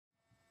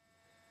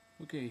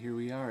Okay, here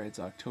we are. It's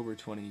October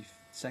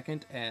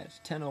 22nd at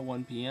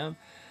 10:01 p.m.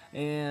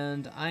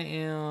 and I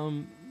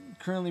am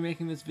currently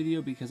making this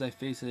video because I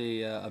face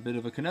a bit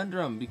of a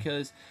conundrum,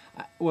 because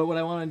what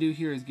I want to do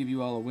here is give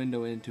you all a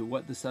window into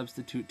what the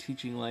substitute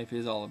teaching life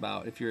is all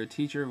about. If you're a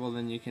teacher, well,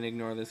 then you can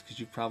ignore this because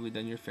you've probably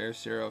done your fair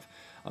share of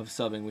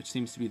subbing, which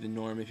seems to be the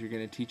norm if you're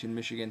going to teach in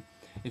Michigan.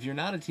 If you're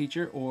not a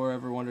teacher or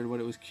ever wondered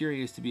what it was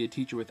curious to be a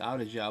teacher without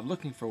a job,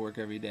 looking for work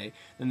every day,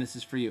 then this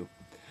is for you.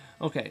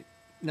 Okay.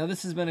 Now,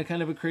 this has been a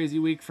kind of a crazy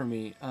week for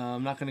me.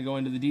 I'm not going to go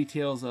into the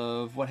details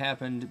of what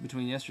happened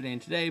between yesterday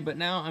and today, but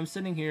now I'm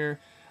sitting here.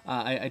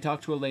 I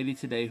talked to a lady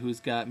today who's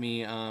got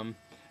me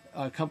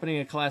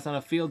accompanying a class on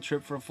a field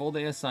trip for a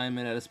full-day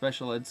assignment at a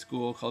special ed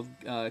school called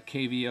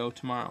KVO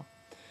tomorrow.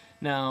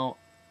 Now,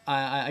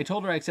 I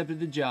told her I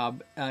accepted the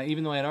job,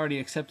 even though I had already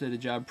accepted a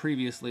job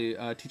previously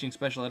teaching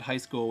special ed high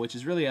school, which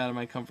is really out of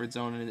my comfort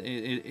zone, and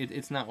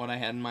it's not what I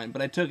had in mind,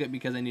 but I took it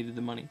because I needed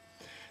the money.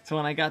 So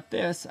when I got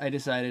this, I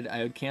decided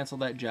I would cancel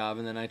that job,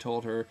 and then I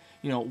told her,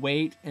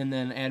 wait and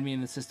then add me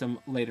in the system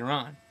later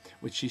on,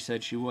 which she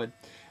said she would.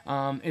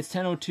 It's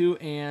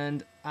 10:02,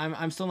 and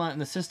I'm still not in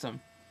the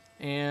system,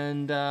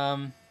 and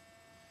I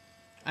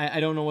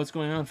don't know what's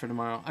going on for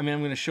tomorrow. I mean, I'm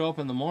going to show up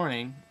in the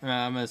morning.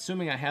 I'm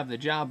assuming I have the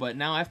job, but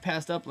now I've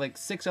passed up like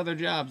 6 other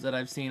jobs that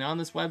I've seen on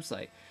this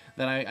website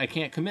that I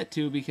can't commit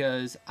to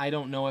because I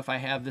don't know if I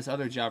have this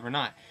other job or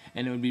not.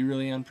 And it would be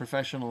really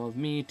unprofessional of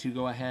me to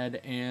go ahead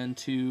and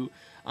to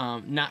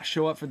not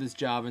show up for this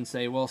job and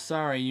say, well,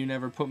 sorry, you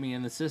never put me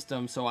in the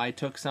system, so I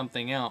took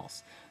something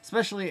else.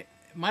 Especially,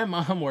 my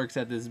mom works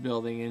at this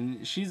building,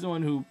 and she's the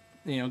one who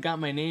got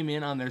my name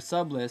in on their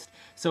sub list,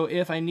 so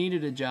if I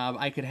needed a job,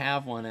 I could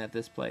have one at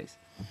this place.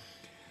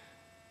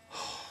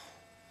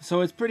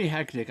 So it's pretty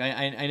hectic.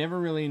 I never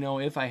really know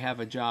if I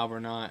have a job or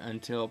not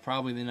until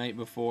probably the night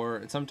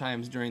before,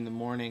 sometimes during the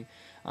morning.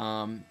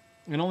 And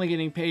only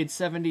getting paid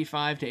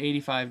 $75 to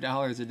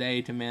 $85 a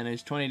day to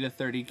manage 20 to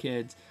 30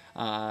 kids.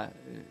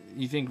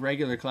 You think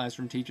regular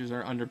classroom teachers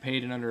are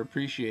underpaid and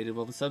underappreciated.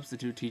 Well, the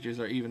substitute teachers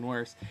are even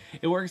worse.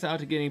 It works out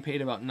to getting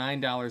paid about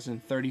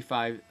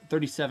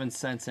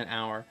 $9.37 an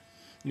hour.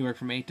 You work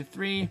from 8 to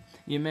 3,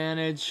 you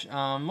manage.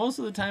 Most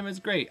of the time it's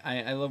great.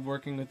 I love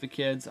working with the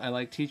kids. I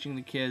like teaching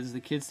the kids.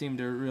 The kids seem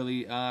to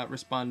really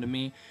respond to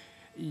me.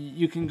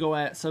 You can go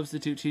at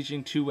substitute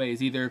teaching 2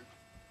 ways. Either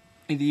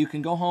you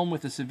can go home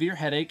with a severe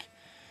headache,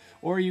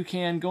 or you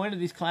can go into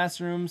these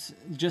classrooms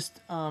just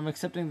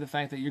accepting the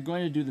fact that you're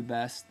going to do the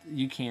best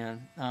you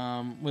can.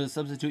 With a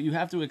substitute, you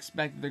have to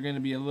expect that they're going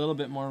to be a little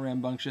bit more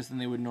rambunctious than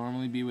they would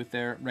normally be with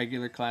their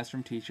regular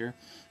classroom teacher.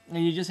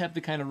 And you just have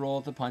to kind of roll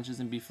with the punches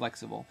and be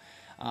flexible.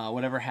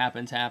 Whatever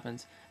happens,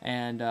 happens.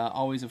 And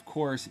always, of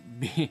course,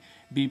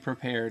 be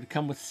prepared.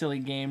 Come with silly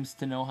games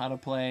to know how to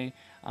play.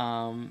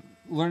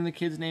 Learn the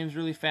kids' names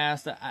really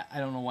fast. I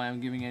don't know why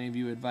I'm giving any of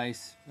you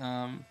advice.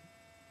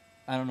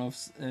 I don't know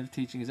if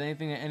teaching is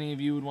anything that any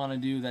of you would want to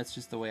do. That's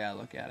just the way I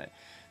look at it.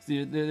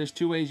 So there's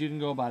 2 ways you can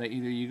go about it.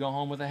 Either you go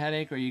home with a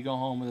headache, or you go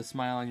home with a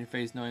smile on your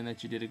face knowing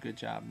that you did a good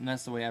job. And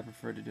that's the way I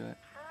prefer to do it.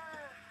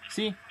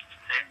 See?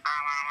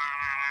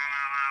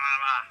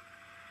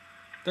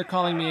 They're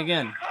calling me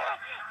again.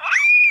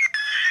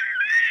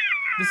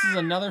 This is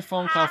another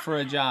phone call for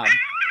a job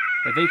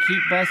that they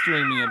keep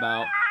pestering me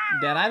about,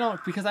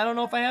 because I don't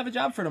know if I have a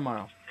job for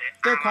tomorrow.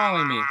 They're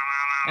calling me,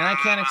 and I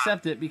can't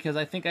accept it because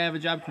I think I have a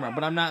job tomorrow,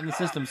 but I'm not in the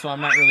system, so I'm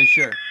not really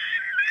sure.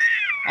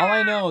 All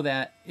I know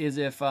that is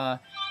if I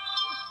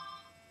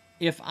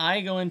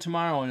go in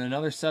tomorrow and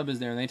another sub is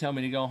there and they tell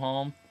me to go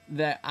home,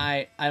 that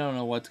I don't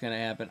know what's going to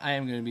happen. I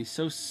am going to be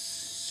so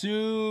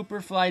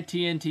super fly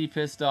TNT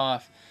pissed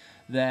off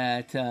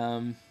that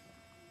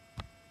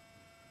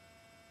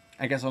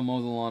I guess I'll mow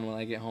the lawn when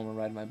I get home or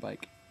ride my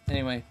bike.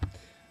 Anyway,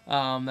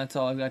 that's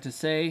all I've got to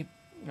say.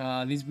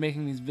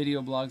 Making these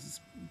video blogs is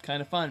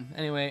kind of fun.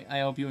 Anyway, I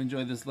hope you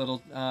enjoyed this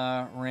little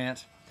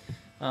rant.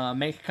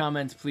 Make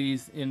comments,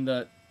 please, in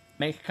the